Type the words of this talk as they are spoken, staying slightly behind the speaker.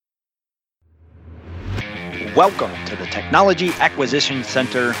Welcome to the Technology Acquisition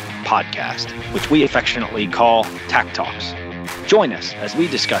Center podcast, which we affectionately call TAC Talks. Join us as we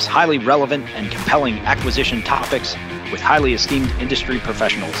discuss highly relevant and compelling acquisition topics with highly esteemed industry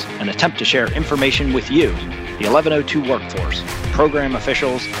professionals and attempt to share information with you, the 1102 workforce, program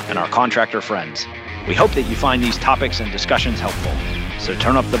officials, and our contractor friends. We hope that you find these topics and discussions helpful. So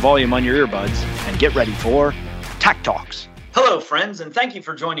turn up the volume on your earbuds and get ready for TAC Talks. Hello, friends, and thank you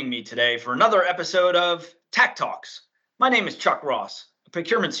for joining me today for another episode of TAC Talks. My name is Chuck Ross, a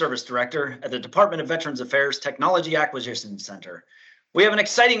Procurement Service Director at the Department of Veterans Affairs Technology Acquisition Center. We have an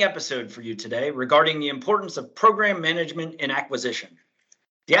exciting episode for you today regarding the importance of program management in acquisition.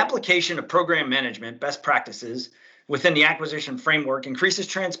 The application of program management best practices within the acquisition framework increases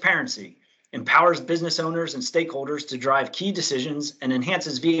transparency, empowers business owners and stakeholders to drive key decisions, and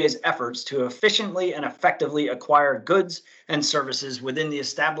enhances VA's efforts to efficiently and effectively acquire goods and services within the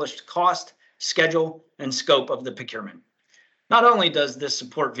established cost, schedule, and scope of the procurement. Not only does this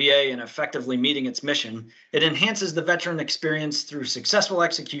support VA in effectively meeting its mission, it enhances the veteran experience through successful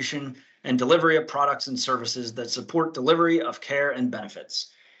execution and delivery of products and services that support delivery of care and benefits.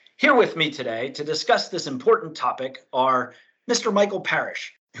 Here with me today to discuss this important topic are Mr. Michael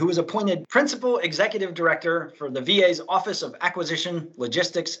Parrish, who was appointed Principal Executive Director for the VA's Office of Acquisition,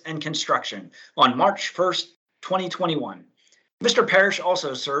 Logistics, and Construction on March 1st, 2021. Mr. Parrish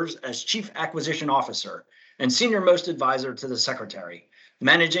also serves as Chief Acquisition Officer and Senior Most Advisor to the Secretary,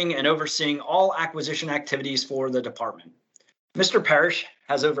 managing and overseeing all acquisition activities for the department. Mr. Parrish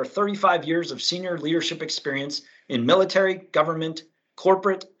has over 35 years of senior leadership experience in military, government,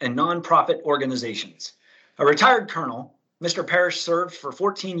 corporate, and nonprofit organizations. A retired colonel, Mr. Parrish served for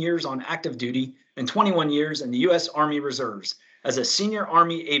 14 years on active duty and 21 years in the U.S. Army Reserves as a senior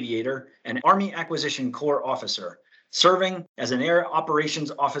Army aviator and Army Acquisition Corps officer, serving as an air operations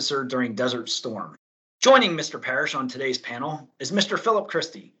officer during Desert Storm. Joining Mr. Parrish on today's panel is Mr. Philip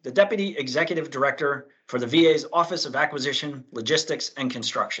Christie, the Deputy Executive Director for the VA's Office of Acquisition, Logistics, and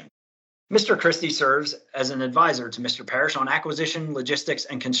Construction. Mr. Christie serves as an advisor to Mr. Parrish on acquisition, logistics,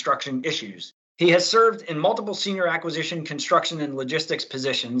 and construction issues. He has served in multiple senior acquisition, construction, and logistics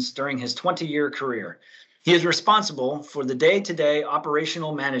positions during his 20-year career. He is responsible for the day-to-day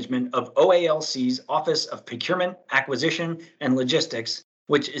operational management of OALC's Office of Procurement, Acquisition, and Logistics,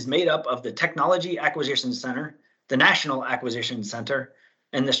 which is made up of the Technology Acquisition Center, the National Acquisition Center,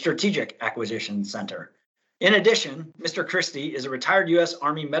 and the Strategic Acquisition Center. In addition, Mr. Christie is a retired U.S.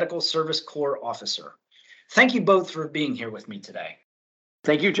 Army Medical Service Corps officer. Thank you both for being here with me today.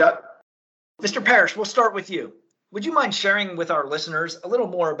 Thank you, Chuck. Mr. Parrish, we'll start with you. Would you mind sharing with our listeners a little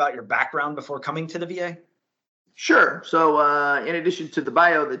more about your background before coming to the VA? Sure. So, in addition to the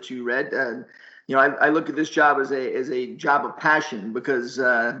bio that you read, I look at this job as a job of passion because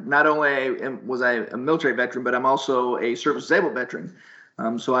not only was I a military veteran, but I'm also a service-disabled veteran.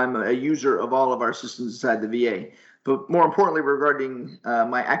 So I'm a user of all of our systems inside the VA. But more importantly, regarding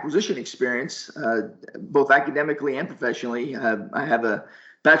my acquisition experience, both academically and professionally, I have a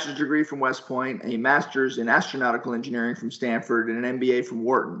bachelor's degree from West Point, a master's in astronautical engineering from Stanford, and an MBA from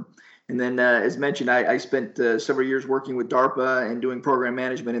Wharton. And then, as mentioned, I spent several years working with DARPA and doing program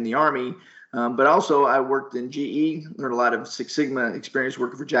management in the Army. But also, I worked in GE, learned a lot of Six Sigma experience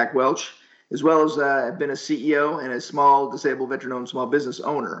working for Jack Welch, as well as I've been a CEO and a small disabled veteran-owned small business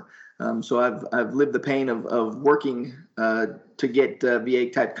owner. So I've lived the pain of working to get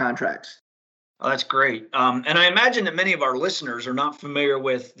VA-type contracts. Oh, that's great. And I imagine that many of our listeners are not familiar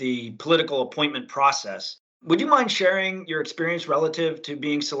with the political appointment process. Would you mind sharing your experience relative to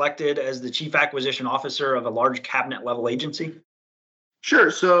being selected as the Chief Acquisition Officer of a large cabinet-level agency?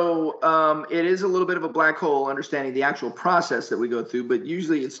 Sure. So it is a little bit of a black hole understanding the actual process that we go through, but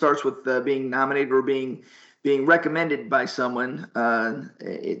usually it starts with being nominated or being recommended by someone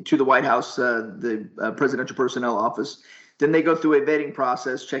to the White House, the Presidential Personnel Office. Then they go through a vetting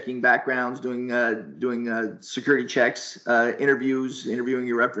process, checking backgrounds, doing security checks, interviewing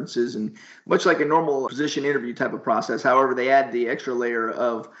your references, and much like a normal position interview type of process. However, they add the extra layer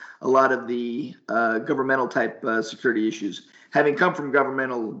of a lot of the governmental type security issues. Having come from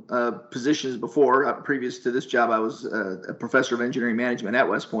governmental positions before, previous to this job, I was a professor of engineering management at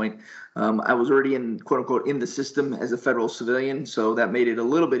West Point. I was already quote unquote, in the system as a federal civilian, so that made it a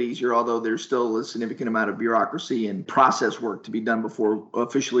little bit easier, although there's still a significant amount of bureaucracy and process work to be done before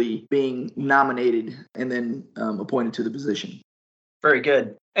officially being nominated and then appointed to the position. Very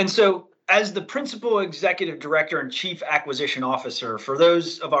good. And so, as the Principal Executive Director and Chief Acquisition Officer, for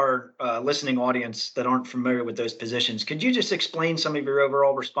those of our listening audience that aren't familiar with those positions, could you just explain some of your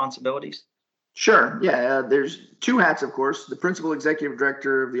overall responsibilities? Sure. Yeah. There's two hats, of course. The Principal Executive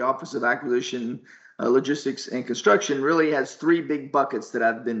Director of the Office of Acquisition, logistics, and construction really has three big buckets that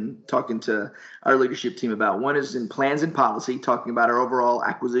I've been talking to our leadership team about. One is in plans and policy, talking about our overall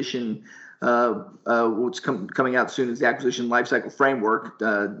acquisition. What's coming out soon is the acquisition lifecycle framework.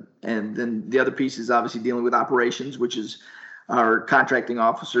 And then the other piece is obviously dealing with operations, which is our contracting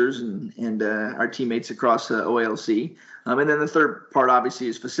officers and our teammates across OALC. And then the third part obviously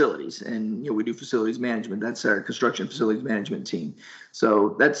is facilities, and we do facilities management. That's our construction facilities management team.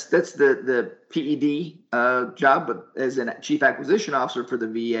 So that's the PED job. But as a chief acquisition officer for the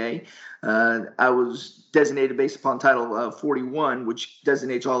VA, I was designated based upon Title 41, which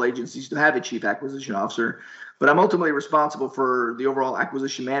designates all agencies to have a chief acquisition officer. But I'm ultimately responsible for the overall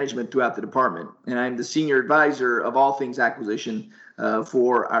acquisition management throughout the department, and I'm the senior advisor of all things acquisition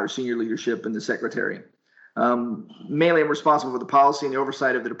for our senior leadership and the secretary. Mainly, I'm responsible for the policy and the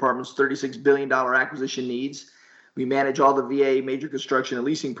oversight of the department's $36 billion acquisition needs. We manage all the VA major construction and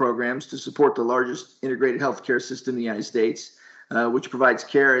leasing programs to support the largest integrated healthcare system in the United States, which provides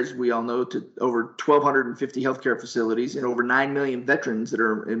care, as we all know, to over 1,250 healthcare facilities and over 9 million veterans that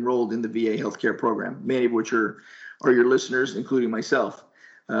are enrolled in the VA healthcare program, many of which are your listeners, including myself.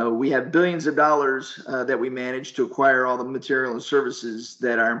 We have billions of dollars that we manage to acquire all the material and services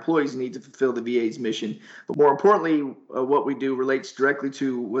that our employees need to fulfill the VA's mission. But more importantly, what we do relates directly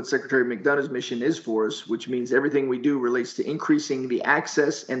to what Secretary McDonough's mission is for us, which means everything we do relates to increasing the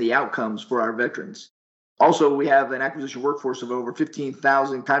access and the outcomes for our veterans. Also, we have an acquisition workforce of over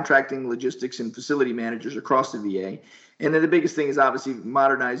 15,000 contracting, logistics, and facility managers across the VA. And then the biggest thing is obviously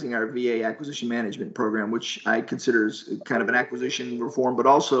modernizing our VA acquisition management program, which I consider is kind of an acquisition reform, but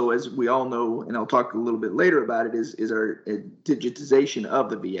also, as we all know, and I'll talk a little bit later about it, is our digitization of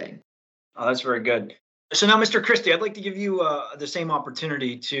the VA. Oh, that's very good. So now, Mr. Christie, I'd like to give you the same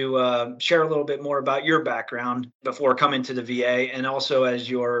opportunity to share a little bit more about your background before coming to the VA, and also as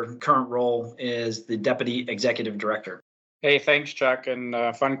your current role as the Deputy Executive Director. Hey, thanks, Chuck. And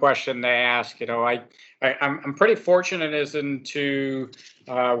fun question to ask. I'm pretty fortunate as into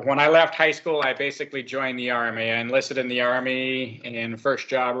when I left high school, I basically joined the Army. I enlisted in the Army, and first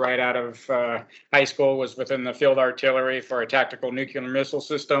job right out of high school was within the field artillery for a tactical nuclear missile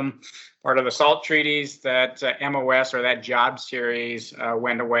system, part of the SALT treaties. That MOS, or that job series,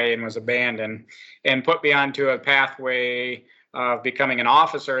 went away and was abandoned, and put me onto a pathway of becoming an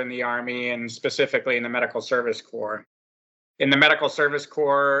officer in the Army, and specifically in the Medical Service Corps. In the Medical Service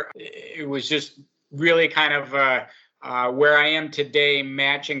Corps, it was just really kind of where I am today,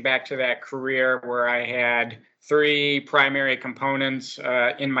 matching back to that career where I had three primary components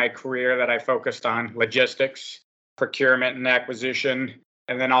in my career that I focused on: logistics, procurement and acquisition,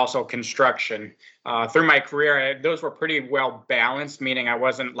 and then also construction. Through my career, those were pretty well balanced, meaning I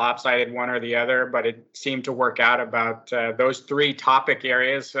wasn't lopsided one or the other, but it seemed to work out about those three topic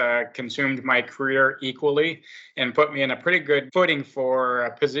areas consumed my career equally and put me in a pretty good footing for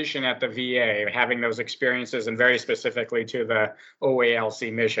a position at the VA, having those experiences, and very specifically to the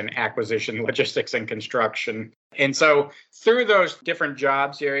OALC mission: acquisition, logistics, and construction. And so through those different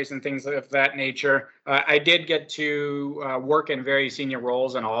job series and things of that nature, I did get to work in very senior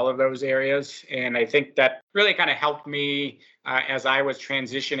roles in all of those areas. And I think that really kind of helped me as I was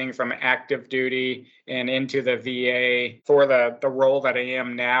transitioning from active duty and into the VA for the role that I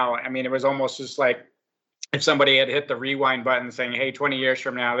am now. I mean, it was almost just like if somebody had hit the rewind button saying, hey, 20 years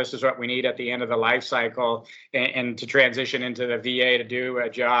from now, this is what we need at the end of the life cycle, and to transition into the VA to do a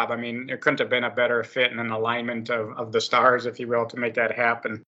job. I mean, there couldn't have been a better fit and an alignment of the stars, if you will, to make that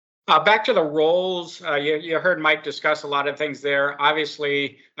happen. Back to the roles, you heard Mike discuss a lot of things there.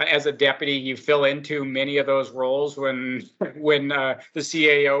 Obviously, as a deputy, you fill into many of those roles when the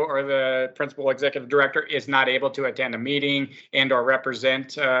CAO or the principal executive director is not able to attend a meeting and or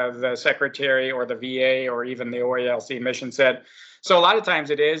represent the secretary or the VA or even the OALC mission set. So a lot of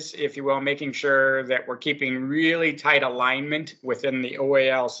times it is, if you will, making sure that we're keeping really tight alignment within the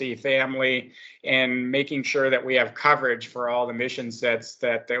OALC family and making sure that we have coverage for all the mission sets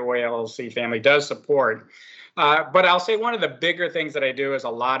that the OALC family does support. But I'll say one of the bigger things that I do is a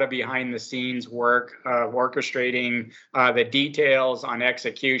lot of behind the scenes work of orchestrating the details on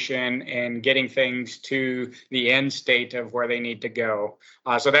execution and getting things to the end state of where they need to go.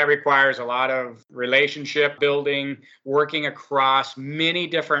 So that requires a lot of relationship building, working across many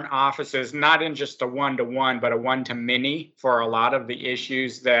different offices, not in just a one-to-one, but a one-to-many for a lot of the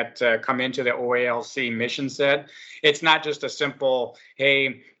issues that come into the OALC mission set. It's not just a simple,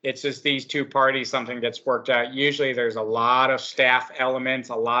 hey, it's just these two parties, something that's worked out. Usually there's a lot of staff elements,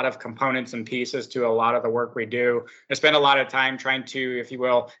 a lot of components and pieces to a lot of the work we do. I spend a lot of time trying to, if you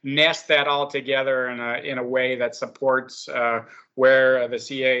will, nest that all together in a way that supports where the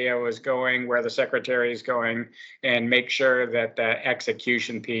CAO is going, where the secretary is going, and make sure that the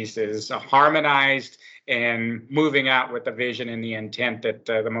execution piece is harmonized and moving out with the vision and the intent that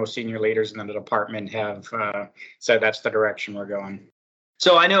the most senior leaders in the department have said that's the direction we're going.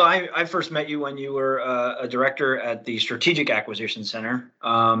 So I know I first met you when you were a director at the Strategic Acquisition Center,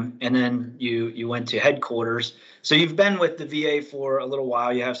 and then you went to headquarters. So you've been with the VA for a little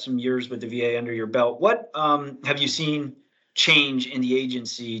while. You have some years with the VA under your belt. What have you seen change in the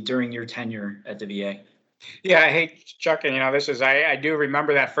agency during your tenure at the VA? Yeah, hey, Chuck, and I do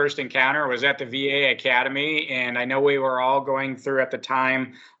remember that first encounter was at the VA Academy, and I know we were all going through at the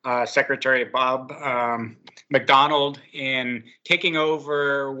time Secretary Bob McDonald in taking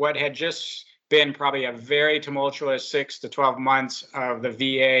over what had just been probably a very tumultuous 6 to 12 months of the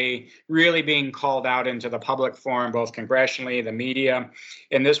VA really being called out into the public forum, both congressionally, the media.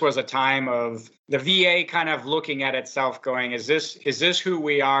 And this was a time of the VA kind of looking at itself going, is this who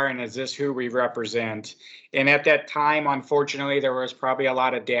we are and is this who we represent? And at that time, unfortunately, there was probably a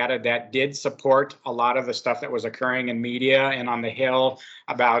lot of data that did support a lot of the stuff that was occurring in media and on the Hill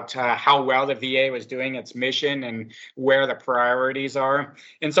about how well the VA was doing its mission and where the priorities are.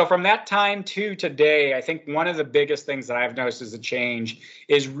 And so from that time to today, I think one of the biggest things that I've noticed as a change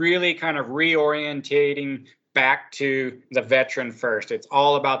is really kind of reorientating back to the veteran first. It's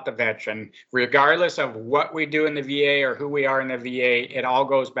all about the veteran. Regardless of what we do in the VA or who we are in the VA, it all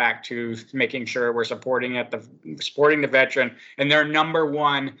goes back to making sure we're supporting the veteran, and they're number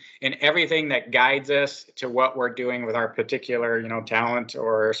one in everything that guides us to what we're doing with our particular, talent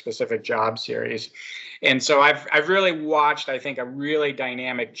or specific job series. And so I've really watched, I think, a really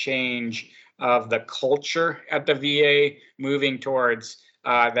dynamic change of the culture at the VA moving towards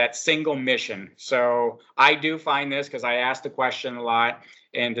that single mission. So I do find this because I ask the question a lot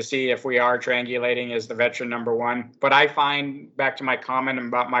and to see if we are triangulating as the veteran number one. But I find, back to my comment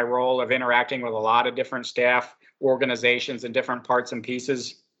about my role of interacting with a lot of different staff organizations and different parts and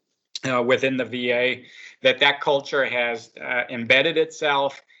pieces within the VA, that culture has embedded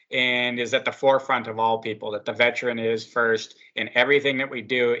itself and is at the forefront of all people, that the veteran is first and everything that we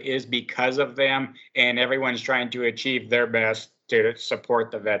do is because of them, and everyone's trying to achieve their best to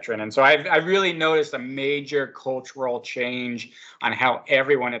support the veteran. And so I've really noticed a major cultural change on how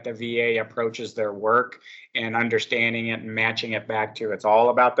everyone at the VA approaches their work and understanding it and matching it back to it's all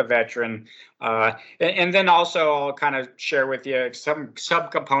about the veteran. And then also I'll kind of share with you some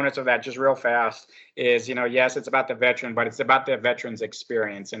subcomponents of that just real fast is, yes, it's about the veteran, but it's about the veteran's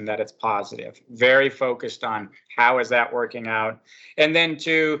experience and that it's positive. Very focused on how is that working out. And then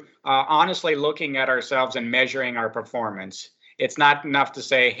to honestly looking at ourselves and measuring our performance. It's not enough to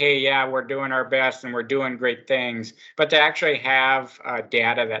say, hey, yeah, we're doing our best and we're doing great things, but to actually have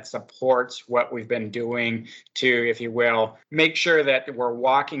data that supports what we've been doing to, if you will, make sure that we're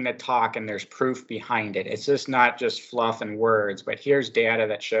walking the talk and there's proof behind it. It's just not just fluff and words, but here's data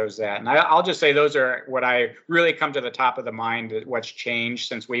that shows that. And I'll just say those are what I really come to the top of the mind, what's changed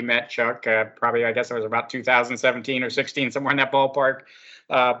since we met, Chuck, probably, I guess it was about 2017 or 16, somewhere in that ballpark,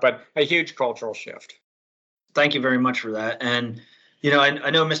 but a huge cultural shift. Thank you very much for that. And, I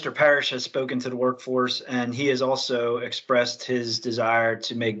know Mr. Parrish has spoken to the workforce, and he has also expressed his desire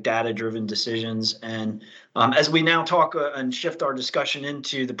to make data-driven decisions. And as we now talk and shift our discussion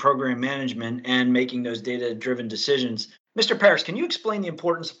into the program management and making those data-driven decisions, Mr. Parrish, can you explain the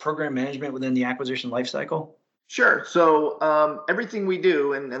importance of program management within the acquisition lifecycle? Sure. So everything we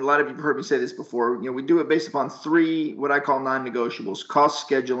do, and a lot of you have heard me say this before, we do it based upon three what I call non-negotiables: cost,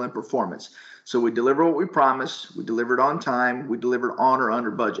 schedule, and performance. So we deliver what we promise, we deliver it on time, we deliver on or under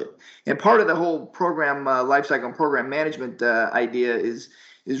budget. And part of the whole program lifecycle and program management idea is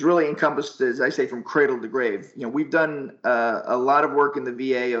really encompassed, as I say, from cradle to grave. We've done a lot of work in the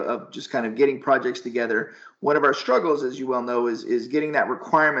VA of just kind of getting projects together. One of our struggles, as you well know, is getting that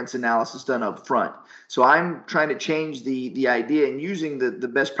requirements analysis done up front. So I'm trying to change the idea and using the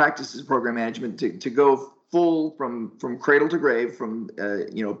best practices of program management to go full from cradle to grave, from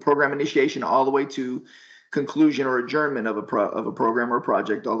program initiation all the way to conclusion or adjournment of a program or a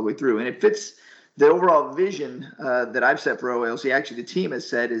project all the way through. And it fits the overall vision that I've set for OALC. Actually, the team has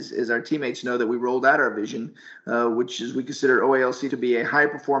said is our teammates know that we rolled out our vision, which is we consider OALC to be a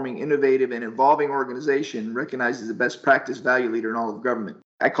high-performing, innovative, and evolving organization recognized as the best practice value leader in all of government.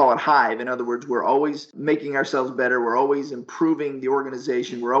 I call it Hive. In other words, we're always making ourselves better. We're always improving the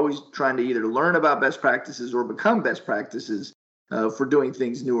organization. We're always trying to either learn about best practices or become best practices for doing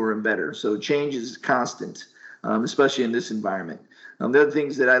things newer and better. So change is constant, especially in this environment. The other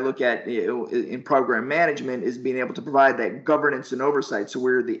things that I look at in program management is being able to provide that governance and oversight. So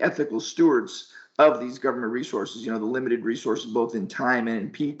we're the ethical stewards of these government resources, the limited resources, both in time and in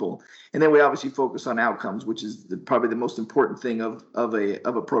people. And then we obviously focus on outcomes, which is probably the most important thing of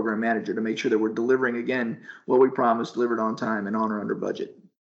a program manager, to make sure that we're delivering, again, what we promised, delivered on time and on or under budget.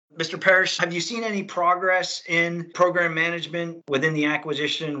 Mr. Parrish, have you seen any progress in program management within the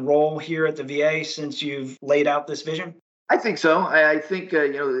acquisition role here at the VA since you've laid out this vision? I think so. I think,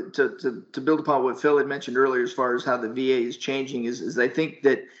 to build upon what Phil had mentioned earlier, as far as how the VA is changing, is I think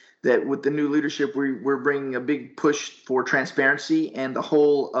that with the new leadership, we're bringing a big push for transparency and the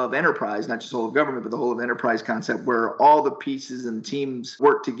whole of enterprise, not just whole of government, but the whole of enterprise concept, where all the pieces and teams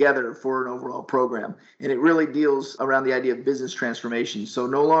work together for an overall program. And it really deals around the idea of business transformation. So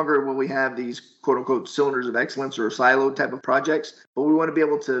no longer will we have these quote unquote cylinders of excellence or silo type of projects, but we want to be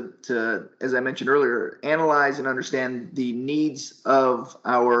able to, as I mentioned earlier, analyze and understand the needs of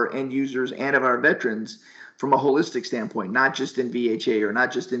our end users and of our veterans from a holistic standpoint, not just in VHA or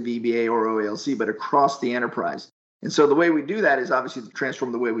not just in VBA or OALC, but across the enterprise. And so the way we do that is obviously to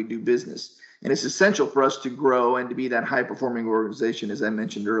transform the way we do business. And it's essential for us to grow and to be that high-performing organization, as I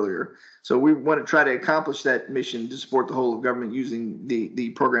mentioned earlier. So we want to try to accomplish that mission to support the whole of government using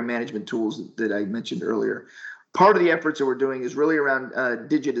the program management tools that I mentioned earlier. Part of the efforts that we're doing is really around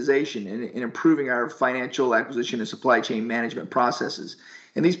digitization and improving our financial acquisition and supply chain management processes.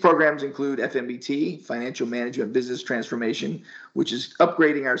 And these programs include FMBT, Financial Management Business Transformation, which is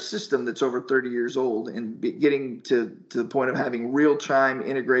upgrading our system that's over 30 years old and getting to the point of having real-time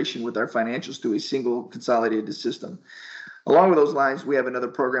integration with our financials to a single consolidated system. Along with those lines, we have another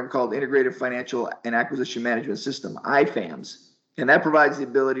program called Integrated Financial and Acquisition Management System, IFAMS. And that provides the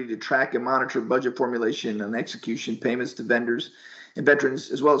ability to track and monitor budget formulation and execution, payments to vendors and veterans,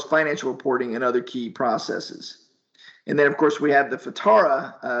 as well as financial reporting and other key processes. And then, of course, we have the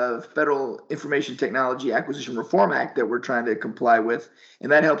FITARA, Federal Information Technology Acquisition Reform Act, that we're trying to comply with.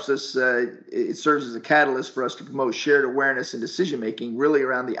 And that helps us, it serves as a catalyst for us to promote shared awareness and decision-making really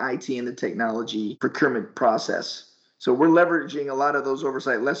around the IT and the technology procurement process. So we're leveraging a lot of those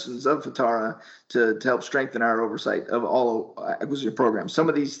oversight lessons of FITARA to help strengthen our oversight of all acquisition programs. Some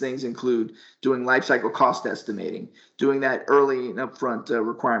of these things include doing lifecycle cost estimating, doing that early and upfront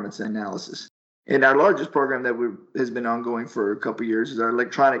requirements analysis. And our largest program that has been ongoing for a couple of years is our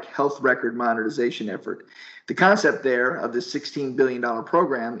electronic health record modernization effort. The concept there of this $16 billion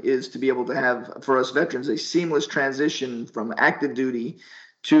program is to be able to have, for us veterans, a seamless transition from active duty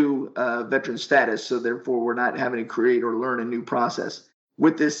to veteran status. So therefore, we're not having to create or learn a new process.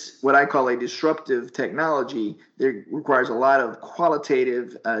 With this, what I call a disruptive technology, it requires a lot of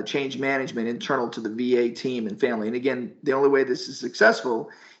qualitative change management internal to the VA team and family. And again, the only way this is successful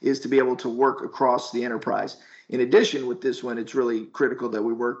is to be able to work across the enterprise. In addition, with this one, it's really critical that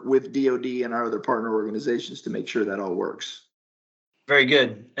we work with DoD and our other partner organizations to make sure that all works. Very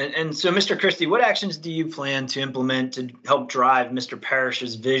good. And so, Mr. Christie, what actions do you plan to implement to help drive Mr.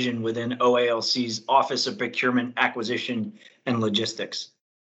 Parrish's vision within OALC's Office of Procurement, Acquisition, and Logistics?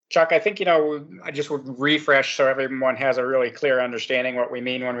 Chuck, I think, I just would refresh so everyone has a really clear understanding what we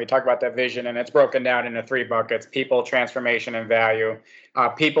mean when we talk about that vision. And it's broken down into three buckets: people, transformation, and value.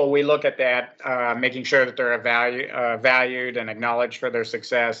 People, we look at that, making sure that they're valued and acknowledged for their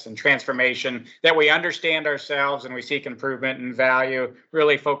success. And transformation, that we understand ourselves and we seek improvement and value,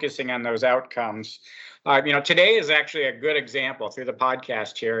 really focusing on those outcomes. Today is actually a good example through the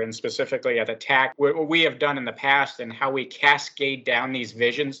podcast here, and specifically at ATTACK, what we have done in the past and how we cascade down these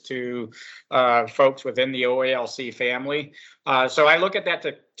visions to folks within the OALC family. So I look at that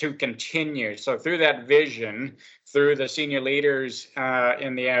to continue. So through that vision, through the senior leaders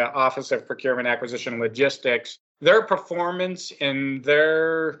in the Office of Procurement, Acquisition, and Logistics, their performance and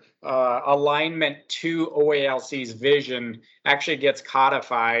their alignment to OALC's vision actually gets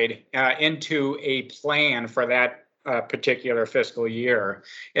codified into a plan for that particular fiscal year.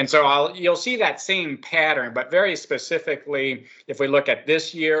 And so you'll see that same pattern, but very specifically, if we look at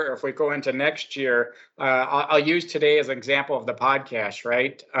this year, or if we go into next year, I'll use today as an example of the podcast,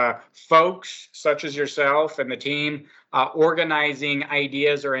 right? Folks such as yourself and the team organizing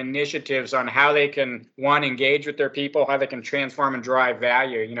ideas or initiatives on how they can, one, engage with their people, how they can transform and drive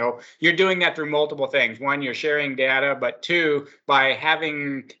value. You're doing that through multiple things. One, you're sharing data, but two, by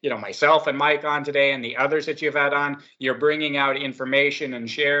having, myself and Mike on today and the others that you've had on, you're bringing out information and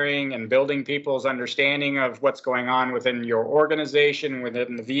sharing and building people's understanding of what's going on within your organization,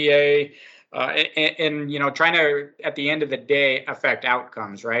 within the VA. and trying to, at the end of the day, affect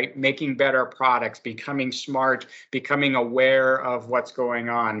outcomes, right? Making better products, becoming smart, becoming aware of what's going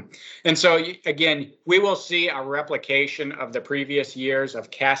on. And so, again, we will see a replication of the previous years of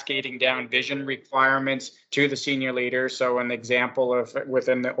cascading down vision requirements to the senior leaders. So an example of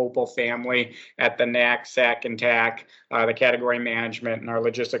within the Opal family at the NAC, SAC, and TAC, the category management and our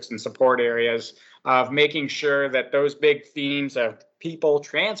logistics and support areas, of making sure that those big themes of people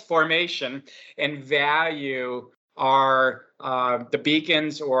transformation and value are the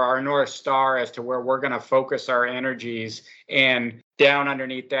beacons or our North Star as to where we're going to focus our energies. And down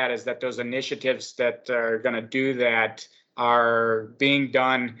underneath that is that those initiatives that are going to do that are being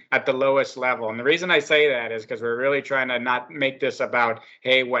done at the lowest level. And the reason I say that is because we're really trying to not make this about,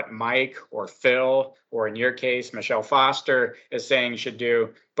 hey, what Mike or Phil, or in your case, Michelle Foster is saying should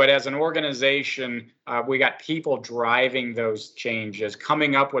do. But as an organization, we got people driving those changes,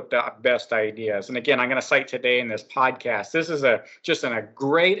 coming up with the best ideas. And again, I'm going to cite today in this podcast, this is just a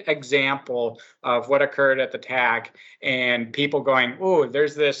great example of what occurred at the TAC, and people going, oh,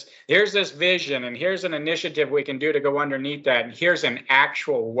 here's this vision, and here's an initiative we can do to go underneath that. And here's an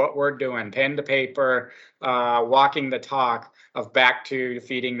actual what we're doing, pen to paper, walking the talk of back to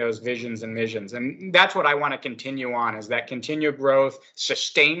feeding those visions and missions. And that's what I want to continue on, is that continued growth,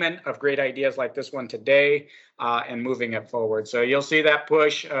 sustainment of great ideas like this one today, and moving it forward. So you'll see that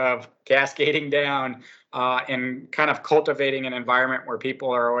push of cascading down and kind of cultivating an environment where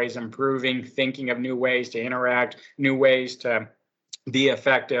people are always improving, thinking of new ways to interact, new ways to be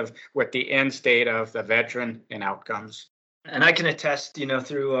effective with the end state of the veteran and outcomes. And I can attest,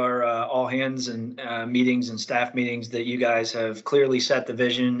 through our all hands and meetings and staff meetings, that you guys have clearly set the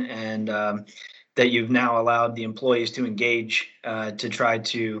vision, and that you've now allowed the employees to engage to try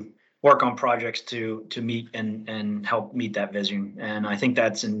to work on projects to meet and help meet that vision. And I think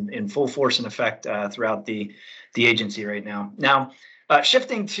that's in full force and effect throughout the agency right now. Now,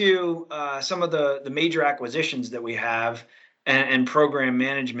 shifting to some of the major acquisitions that we have, and program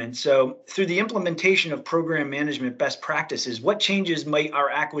management. So through the implementation of program management best practices, what changes might our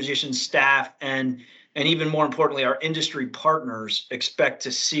acquisition staff and even more importantly, our industry partners expect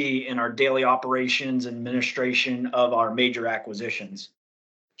to see in our daily operations and administration of our major acquisitions?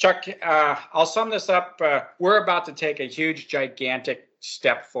 Chuck, I'll sum this up. We're about to take a huge, gigantic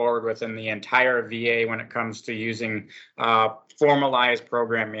step forward within the entire VA when it comes to using formalized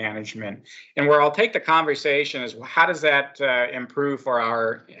program management. And where I'll take the conversation is, how does that improve for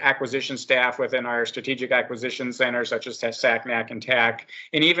our acquisition staff within our strategic acquisition centers, such as SAC, NAC, and TAC,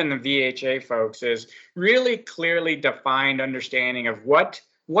 and even the VHA folks, is really clearly defined understanding of what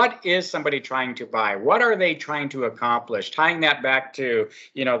is somebody trying to buy? What are they trying to accomplish? Tying that back to,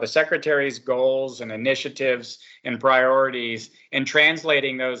 the secretary's goals and initiatives and priorities, and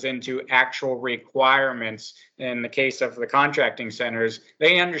translating those into actual requirements. In the case of the contracting centers,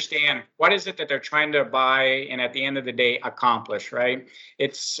 they understand what is it that they're trying to buy and at the end of the day accomplish, right?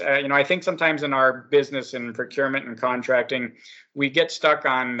 It's, I think sometimes in our business and procurement and contracting, we get stuck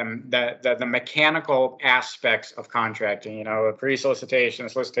on the mechanical aspects of contracting, pre-solicitation,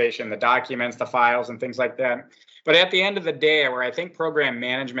 solicitation, the documents, the files, and things like that. But at the end of the day, where I think program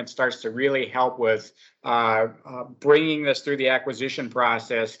management starts to really help with bringing this through the acquisition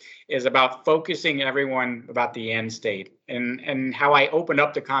process, is about focusing everyone about the end state, and how I open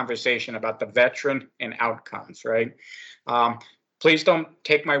up the conversation about the veteran and outcomes, right? Please don't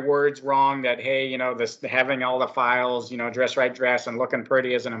take my words wrong that, hey, this having all the files, dress right dress and looking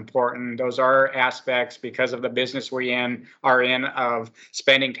pretty isn't important. Those are aspects, because of the business we are in of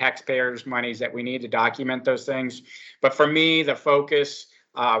spending taxpayers' monies, that we need to document those things. But for me, the focus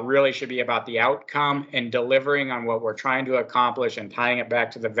really should be about the outcome and delivering on what we're trying to accomplish and tying it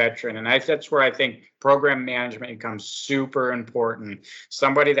back to the veteran. And that's where I think program management becomes super important.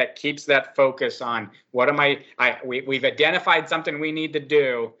 Somebody that keeps that focus on we've identified something we need to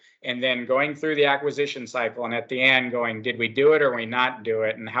do, and then going through the acquisition cycle, and at the end going, did we do it or we not do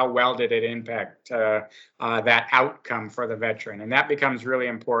it, and how well did it impact that outcome for the veteran? And that becomes really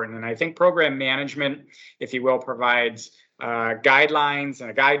important. And I think program management, if you will, provides guidelines and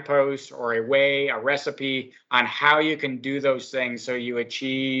a guidepost or a recipe on how you can do those things so you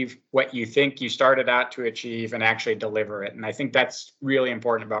achieve what you think you started out to achieve and actually deliver it. And I think that's really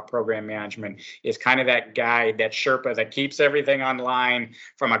important about program management, is kind of that guide, that Sherpa that keeps everything online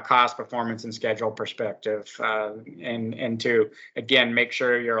from a cost, performance, and schedule perspective, and to, again, make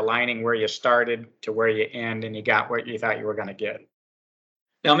sure you're aligning where you started to where you end and you got what you thought you were going to get.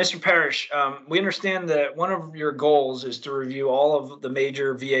 Now, Mr. Parrish, we understand that one of your goals is to review all of the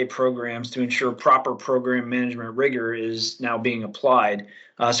major VA programs to ensure proper program management rigor is now being applied.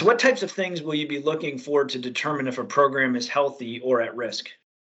 So what types of things will you be looking for to determine if a program is healthy or at risk?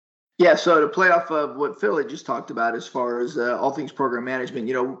 Yeah, so to play off of what Phil had just talked about as far as all things program management,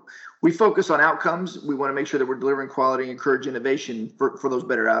 we focus on outcomes. We want to make sure that we're delivering quality and encourage innovation for those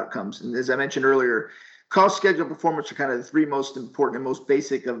better outcomes. And as I mentioned earlier, cost, schedule, performance are kind of the three most important and most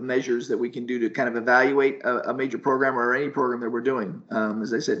basic of measures that we can do to kind of evaluate a major program or any program that we're doing.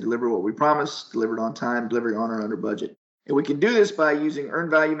 As I said, deliver what we promise, deliver it on time, deliver on or under budget. And we can do this by using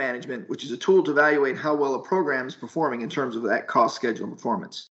earned value management, which is a tool to evaluate how well a program is performing in terms of that cost, schedule, and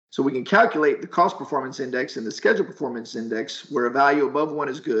performance. So we can calculate the cost performance index and the schedule performance index, where a value above 1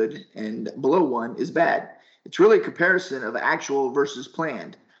 is good and below 1 is bad. It's really a comparison of actual versus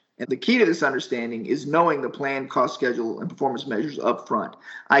planned. And the key to this understanding is knowing the planned cost, schedule, and performance measures up front,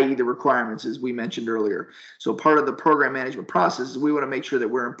 i.e. the requirements, as we mentioned earlier. So part of the program management process is we want to make sure that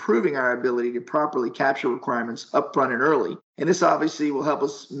we're improving our ability to properly capture requirements up front and early. And this obviously will help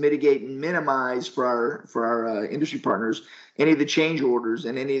us mitigate and minimize for our industry partners any of the change orders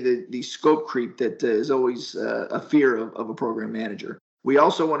and any of the scope creep that is always a fear of a program manager. We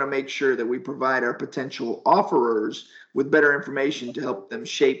also want to make sure that we provide our potential offerers with better information to help them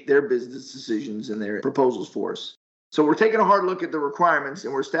shape their business decisions and their proposals for us. So we're taking a hard look at the requirements,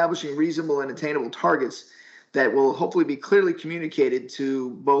 and we're establishing reasonable and attainable targets that will hopefully be clearly communicated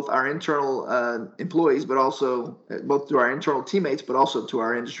to both our internal employees, but also both to our internal teammates, but also to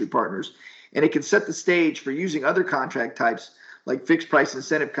our industry partners. And it can set the stage for using other contract types like fixed price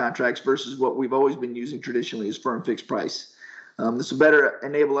incentive contracts versus what we've always been using traditionally as firm fixed price. This will better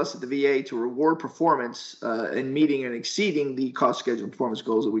enable us at the VA to reward performance in meeting and exceeding the cost, schedule, and performance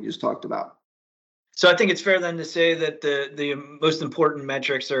goals that we just talked about. So I think it's fair then to say that the most important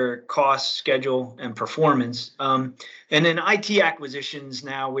metrics are cost, schedule, and performance. And in IT acquisitions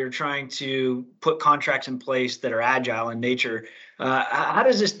now, we're trying to put contracts in place that are agile in nature. How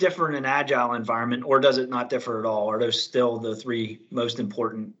does this differ in an agile environment, or does it not differ at all? Are those still the three most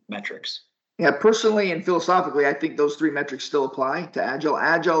important metrics? Yeah, personally and philosophically, I think those three metrics still apply to Agile.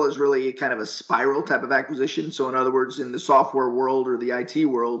 Agile is really kind of a spiral type of acquisition. So in other words, in the software world or the IT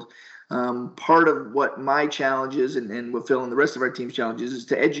world, part of what my challenge is and what Phil and the rest of our team's challenge is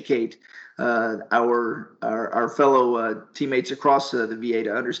to educate our fellow teammates across the VA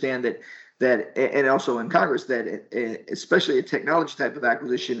to understand that and also in Congress that especially a technology type of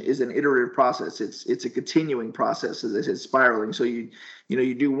acquisition is an iterative process. It's a continuing process, as I said, spiraling. So you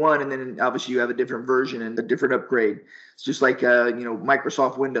do one, and then obviously you have a different version and a different upgrade. It's just like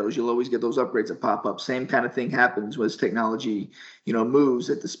Microsoft Windows. You'll always get those upgrades that pop up. Same kind of thing happens as technology moves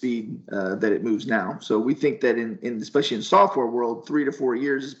at the speed that it moves now. So we think that in especially in software world, 3 to 4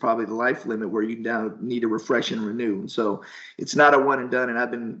 years is probably the life limit where you now need to refresh and renew. And so it's not a one and done. And I've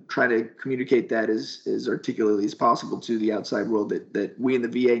been trying to communicate that as articulately as possible to the outside world that we in the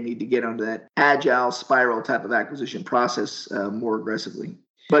VA need to get onto that agile spiral type of acquisition process more aggressively.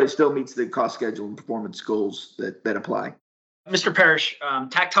 But it still meets the cost, schedule, and performance goals that apply. Mr. Parrish,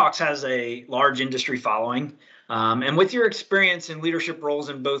 TAC Talks has a large industry following. And with your experience in leadership roles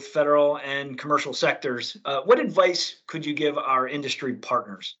in both federal and commercial sectors, what advice could you give our industry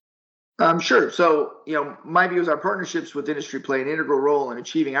partners? Sure. So, my view is our partnerships with industry play an integral role in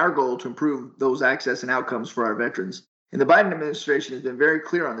achieving our goal to improve those access and outcomes for our veterans. And the Biden administration has been very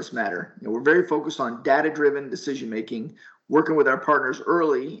clear on this matter. We're very focused on data-driven decision-making, working with our partners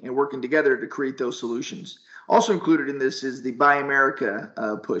early and working together to create those solutions. Also included in this is the Buy America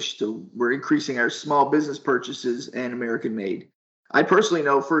push. So we're increasing our small business purchases and American made. I personally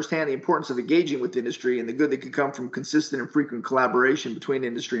know firsthand the importance of engaging with industry and the good that can come from consistent and frequent collaboration between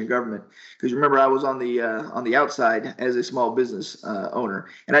industry and government. Because remember, I was on the outside as a small business owner,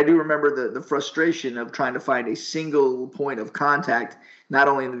 and I do remember the frustration of trying to find a single point of contact, not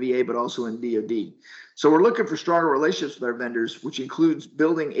only in the VA but also in DoD. So we're looking for stronger relationships with our vendors, which includes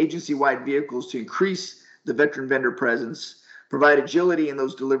building agency-wide vehicles to increase the veteran vendor presence, provide agility in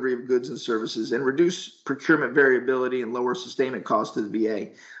those delivery of goods and services, and reduce procurement variability and lower sustainment costs to the VA.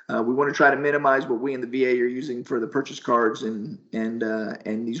 We want to try to minimize what we in the VA are using for the purchase cards and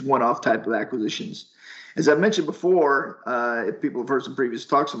these one-off type of acquisitions. As I mentioned before, if people have heard some previous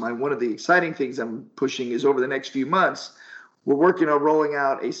talks of mine, one of the exciting things I'm pushing is over the next few months, we're working on rolling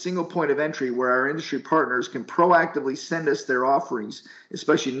out a single point of entry where our industry partners can proactively send us their offerings,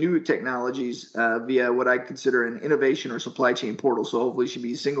 especially new technologies, via what I consider an innovation or supply chain portal. So hopefully it should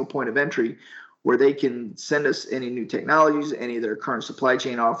be a single point of entry where they can send us any new technologies, any of their current supply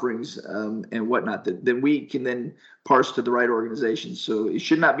chain offerings, and whatnot, that then we can then parse to the right organizations. So it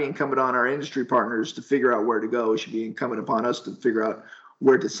should not be incumbent on our industry partners to figure out where to go. It should be incumbent upon us to figure out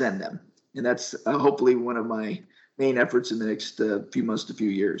where to send them. And that's hopefully one of my main efforts in the next few months to few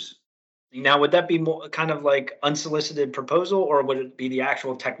years. Now, would that be more kind of like unsolicited proposal, or would it be the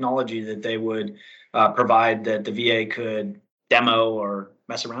actual technology that they would provide that the VA could demo or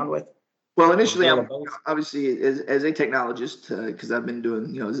mess around with? Well, initially, I'm obviously as a technologist, because I've been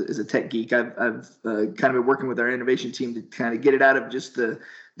doing, as a tech geek, I've kind of been working with our innovation team to kind of get it out of just the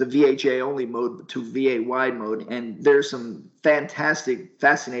VHA only mode to VA wide mode. And there's some fantastic,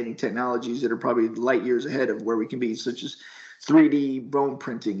 fascinating technologies that are probably light years ahead of where we can be, such as 3D bone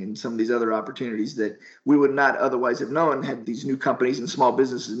printing and some of these other opportunities that we would not otherwise have known had these new companies and small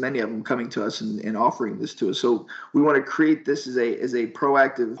businesses, many of them coming to us and offering this to us. So we want to create this as a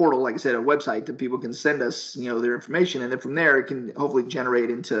proactive portal, like I said, a website that people can send us, their information. And then from there, it can hopefully generate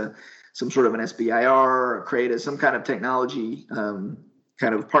into some sort of an SBIR or create some kind of technology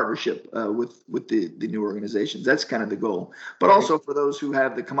kind of partnership with the new organizations. That's kind of the goal. But also for those who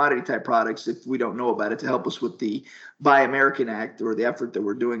have the commodity type products, if we don't know about it, to help us with the Buy American Act or the effort that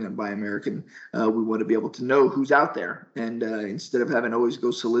we're doing on Buy American, we want to be able to know who's out there. And instead of having to always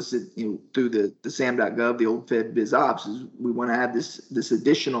go solicit through the SAM.gov, the old Fed Biz Ops, is we want to have this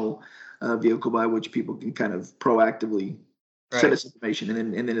additional vehicle by which people can kind of proactively send us information,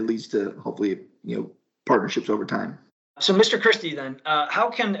 and then it leads to hopefully partnerships over time. So, Mr. Christie, then,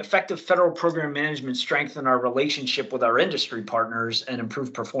 how can effective federal program management strengthen our relationship with our industry partners and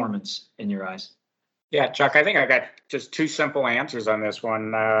improve performance in your eyes? Yeah, Chuck, I think I got just two simple answers on this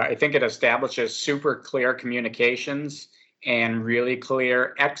one. I think it establishes super clear communications and really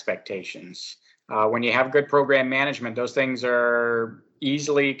clear expectations. When you have good program management, those things are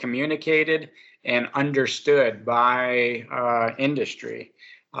easily communicated and understood by industry.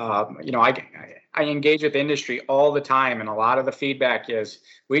 I engage with industry all the time, and a lot of the feedback is,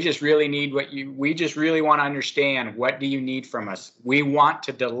 we just really want to understand, what do you need from us? We want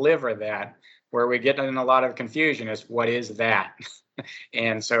to deliver that. Where we get in a lot of confusion is, what is that?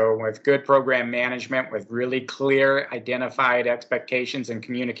 And so with good program management, with really clear identified expectations and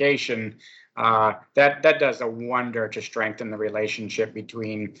communication, that does a wonder to strengthen the relationship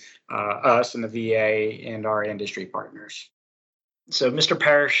between us and the VA and our industry partners. So, Mr.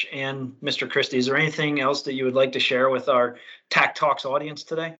 Parrish and Mr. Christie, is there anything else that you would like to share with our TAC Talks audience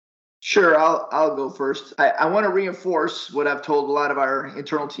today? Sure, I'll go first. I want to reinforce what I've told a lot of our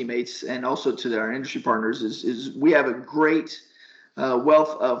internal teammates and also to our industry partners is we have a great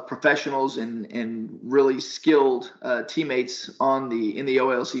wealth of professionals and really skilled teammates in the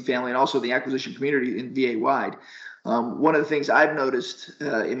OALC family and also the acquisition community in VA wide. One of the things I've noticed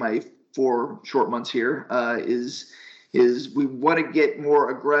in my 4 short months here is we want to get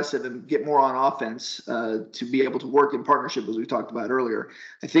more aggressive and get more on offense to be able to work in partnership, as we talked about earlier.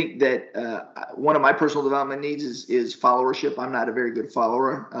 I think that one of my personal development needs is followership. I'm not a very good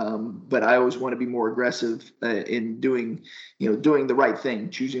follower, but I always want to be more aggressive in doing the right thing,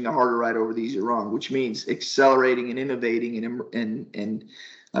 choosing the harder right over the easier wrong, which means accelerating and innovating and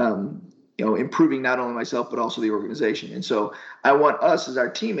improving not only myself, but also the organization. And so I want us as our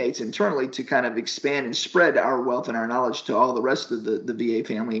teammates internally to kind of expand and spread our wealth and our knowledge to all the rest of the VA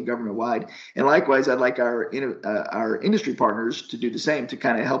family and government wide. And likewise, I'd like our industry partners to do the same, to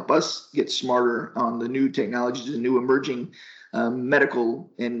kind of help us get smarter on the new technologies and new emerging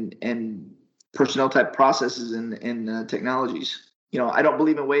medical and personnel type processes and technologies. I don't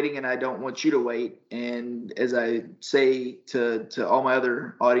believe in waiting, and I don't want you to wait. And as I say to all my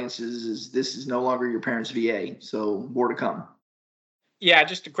other audiences, this is no longer your parents' VA. So more to come. Yeah,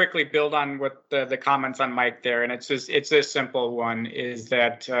 just to quickly build on what the comments on Mike there, and it's this simple one, is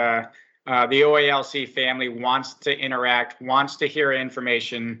that the OALC family wants to interact, wants to hear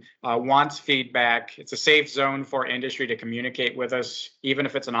information, wants feedback. It's a safe zone for industry to communicate with us, even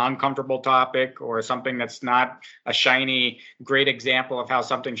if it's an uncomfortable topic or something that's not a shiny, great example of how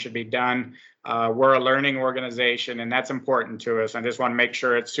something should be done. We're a learning organization, and that's important to us. I just want to make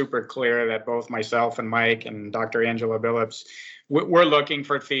sure it's super clear that both myself and Mike and Dr. Angela Billups, we're looking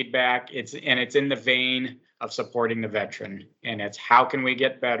for feedback. It's in the vein of supporting the veteran, and it's how can we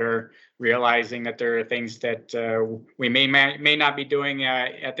get better, realizing that there are things that we may not be doing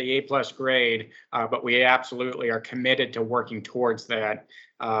at the A+ grade, but we absolutely are committed to working towards that,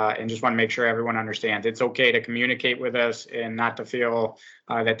 and just want to make sure everyone understands it's okay to communicate with us and not to feel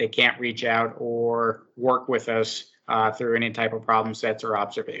that they can't reach out or work with us through any type of problem sets or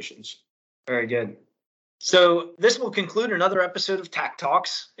observations. Very good. So this will conclude another episode of TAC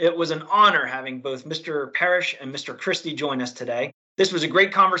Talks. It was an honor having both Mr. Parrish and Mr. Christie join us today. This was a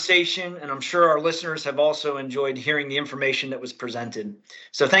great conversation, and I'm sure our listeners have also enjoyed hearing the information that was presented.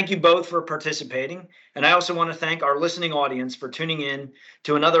 So thank you both for participating, and I also want to thank our listening audience for tuning in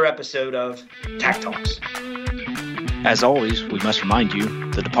to another episode of TAC Talks. As always, we must remind you,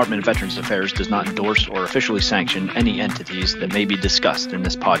 the Department of Veterans Affairs does not endorse or officially sanction any entities that may be discussed in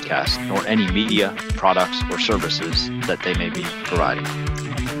this podcast, nor any media, products, or services that they may be providing.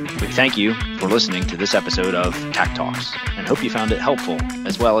 We thank you for listening to this episode of TAC Talks and hope you found it helpful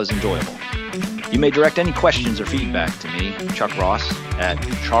as well as enjoyable. You may direct any questions or feedback to me, Chuck Ross, at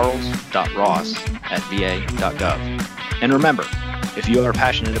charles.ross@va.gov. And remember, if you are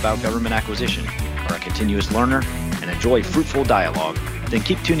passionate about government acquisition, are a continuous learner, and enjoy fruitful dialogue, then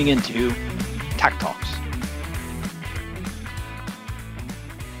keep tuning into TAC Talks.